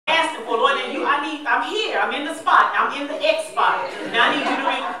I'm here. I'm in the spot. I'm in the X spot. Now I need you to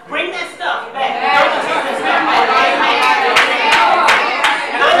bring that stuff back.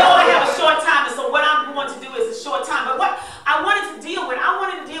 And I know I have a short time, and so what I'm going to do is a short time. But what I wanted to deal with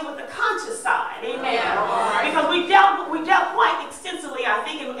the conscious side. Amen. Because we dealt quite extensively, I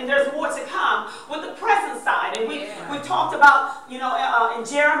think, and there's more to come with the present side. And we talked about, in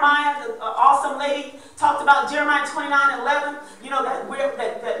Jeremiah, the awesome lady talked about Jeremiah 29:11.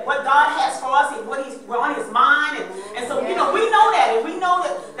 That what God has for us and what we're on His mind, and so we know that, and we know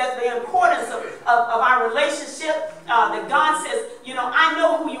that the importance of our relationship. That God says, I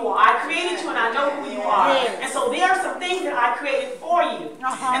know who you are. I created you, and I know who you are. And so there are some things that I created for you.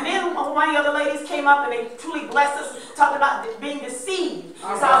 And then one of the other ladies came up and they truly blessed us, talking about being deceived. So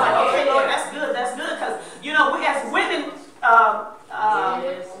I was like, okay, Lord, that's good, because we as women.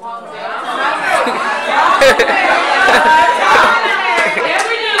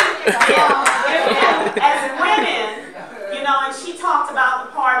 As women, and she talked about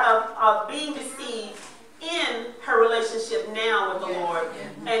the part of being deceived in her relationship now with the Lord.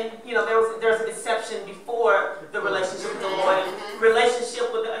 And there's a deception before the relationship with the Lord, and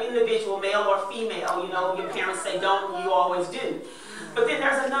relationship with the individual, male or female. Your parents say don't, you always do. But then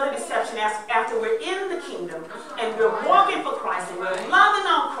there's another deception after we're in the kingdom and we're walking for Christ and we're loving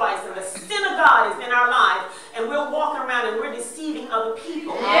on Christ and the sin of God is in our life and we're walking around and we're deceiving other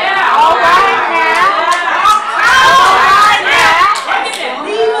people. Yeah, all right now. As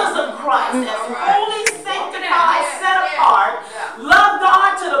believers of Christ, as holy, sanctified, set apart, love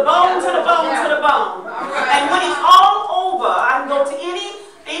God to the bone, to the bone, to the bone. And when He's all over, I can go to any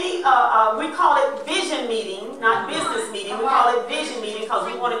we call it vision meeting, not business meeting. We call it vision meeting because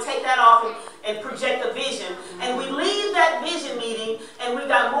we want to take that off and project a vision. And we leave that vision meeting and we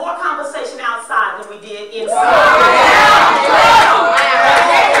got more conversation outside than we did inside.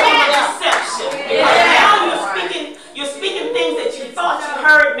 Deception. Because now you're speaking things that you thought you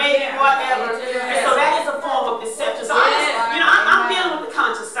heard, maybe, whatever. And so that is a form of deception. So I'm dealing with the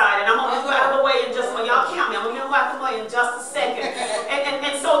conscious side, and I'm going to move out of the way in just when y'all count me. I'm going to move out of the way in just a second.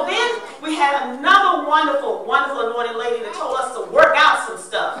 And so then we had another wonderful, wonderful anointed lady that told us to work out some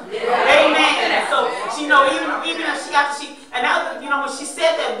stuff. Amen. And so even if when she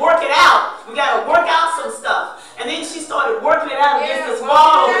said that, work it out. We got to work out some stuff. And then she started working it out against this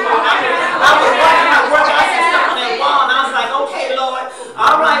wall. I was watching her work out some stuff on that wall, and I was like, okay, Lord,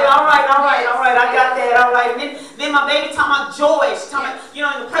 all right, I got that, all right. And then my baby talking about joy. She's talking about, in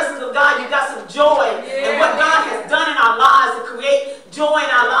the presence of God, you got some joy. And what God has done in our lives to create joy in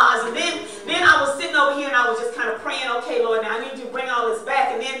our lives. And then I was sitting over here and I was just kind of praying, okay, Lord, now I need you to bring all this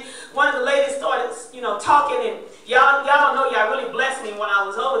back. And then one of the ladies started, talking, and y'all don't know, y'all really blessed me when I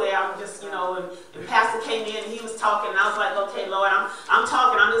was over there. I'm just, and Pastor came in and he was talking, and I was like, okay, Lord, I'm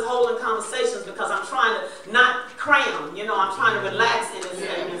talking, I'm just holding conversations because I'm trying to not cram, I'm trying to relax in this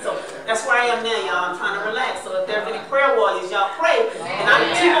thing. And so that's where I am now, y'all. I'm trying to relax. So if there's any prayer warriors, y'all pray. And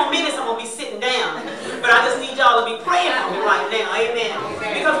 2 more minutes, I'm going to be sitting down. But I just need y'all to be praying for me right now. Amen.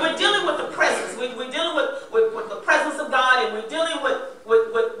 Because we're dealing with the presence. We're dealing with the presence of God, and we're dealing with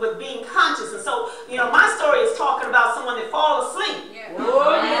being conscious. And so, my story is talking about someone that falls asleep.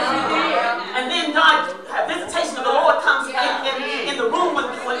 And then God, a visitation of the Lord comes in the room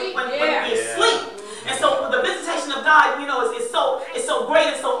when we sleep. And so the visitation of God, is so great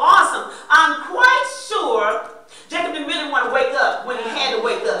and so awesome. I'm quite sure Jacob didn't really want to wake up when he had to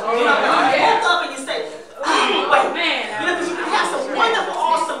wake up. You woke up and you say, oh, wait, man. Because you can have some wonderful,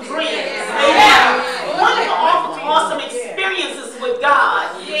 awesome dreams.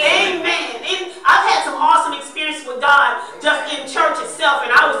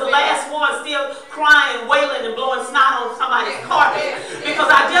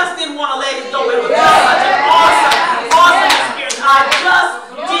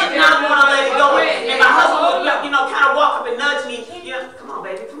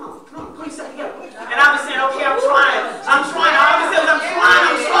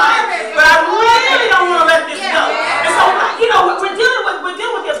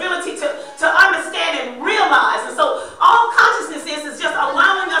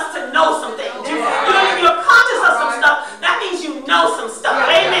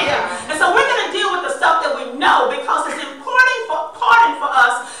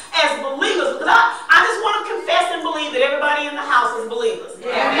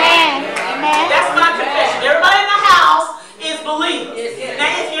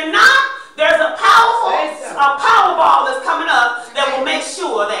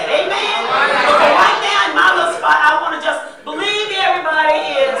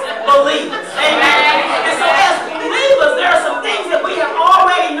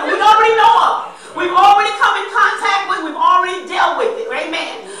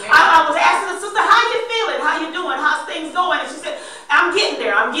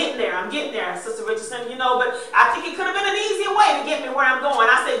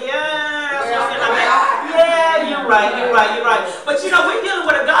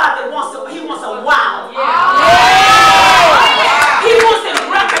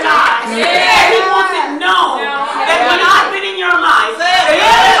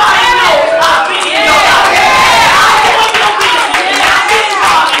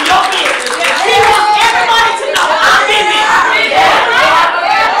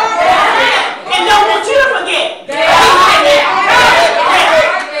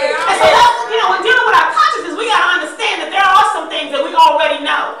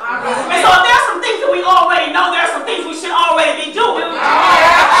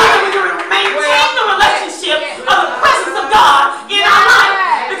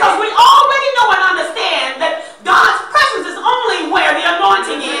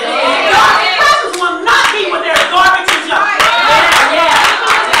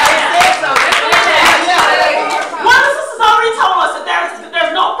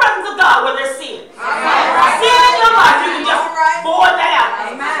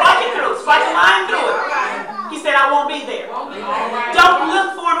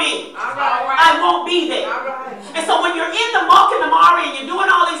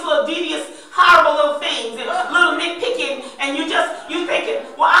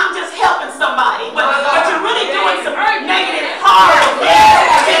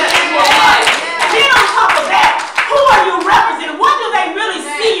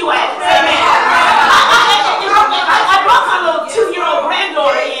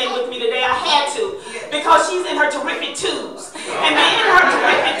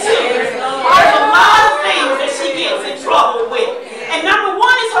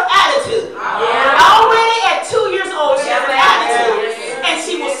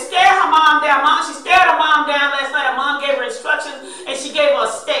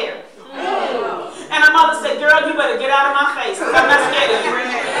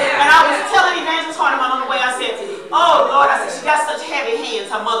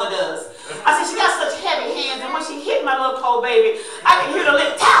 her mother does. I said, she got such heavy hands, and when she hit my little poor baby, I can hear the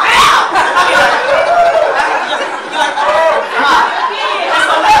lick, towel out! You're like, oh, God. And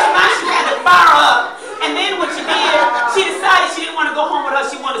so last night she had to fire up. And then what she did, she decided she didn't want to go home with her,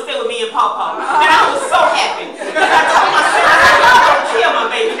 she wanted to stay with me and Pawpaw. And I was so happy. Because I told myself, I said, y'all don't kill my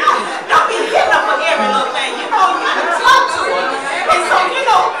baby. Don't be hitting up for every little thing. You know, you gotta talk to her. And so, you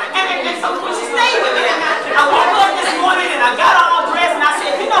know, and so when she stayed with me, I woke up this morning and I got all dressed and I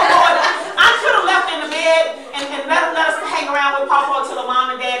said, you know, Lord, I could have left in the bed and let us hang around with Pawpaw till the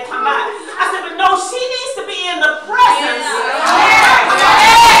mom and dad come by. I said, but no, she needs to be in the presence.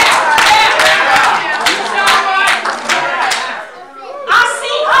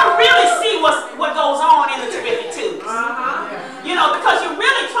 I really see what goes on in the terrific twos. You know, because you're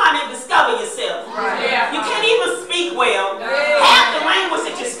really trying to discover yourself. You can't even speak well. Half the language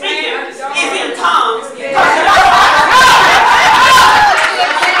that you're speaking is in tongues.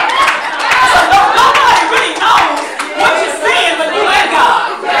 So nobody really knows what you're saying, but you and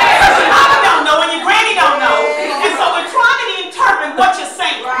God. Because your mama don't know and your granny don't know. And so we're trying to interpret what you're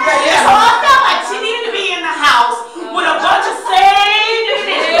saying. And so I felt like she needed to be in the house with a bunch of saved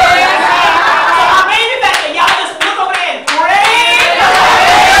individuals. So my baby back there, y'all just look over there and pray.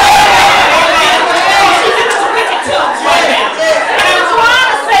 She's in the terrific tubs right now. And I'm trying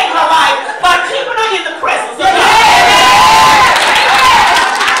to save her life by keeping her in the presence of God.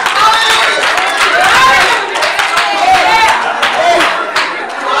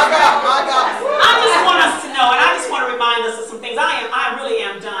 I just want us to know, and I just want to remind us of some things. I really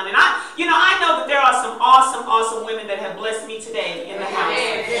am done. And I know that there are some awesome women that have blessed me today in the house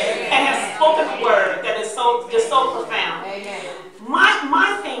and have spoken a word that is just so profound.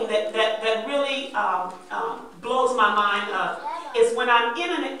 My thing that really blows my mind up is when I'm in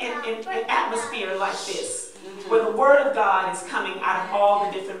an atmosphere like this, where the word of God is coming out of all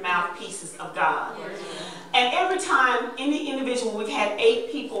the different mouthpieces of God. And every time, any individual, we've had 8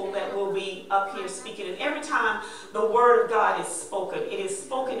 people that will be up here speaking, and every time the word of God is spoken, it is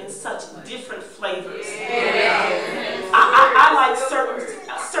spoken in such different flavors. I like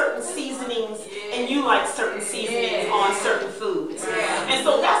certain seasonings, and you like certain seasonings on certain foods. And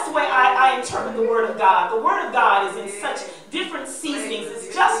so that's the way I interpret the word of God. The word of God is in such different seasonings.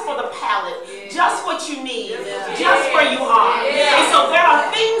 It's just for the palate, just what you need, just where you are. And so there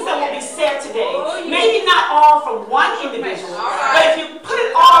are things that will be said today, maybe not all from one individual, but if you put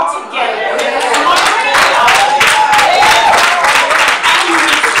it all together,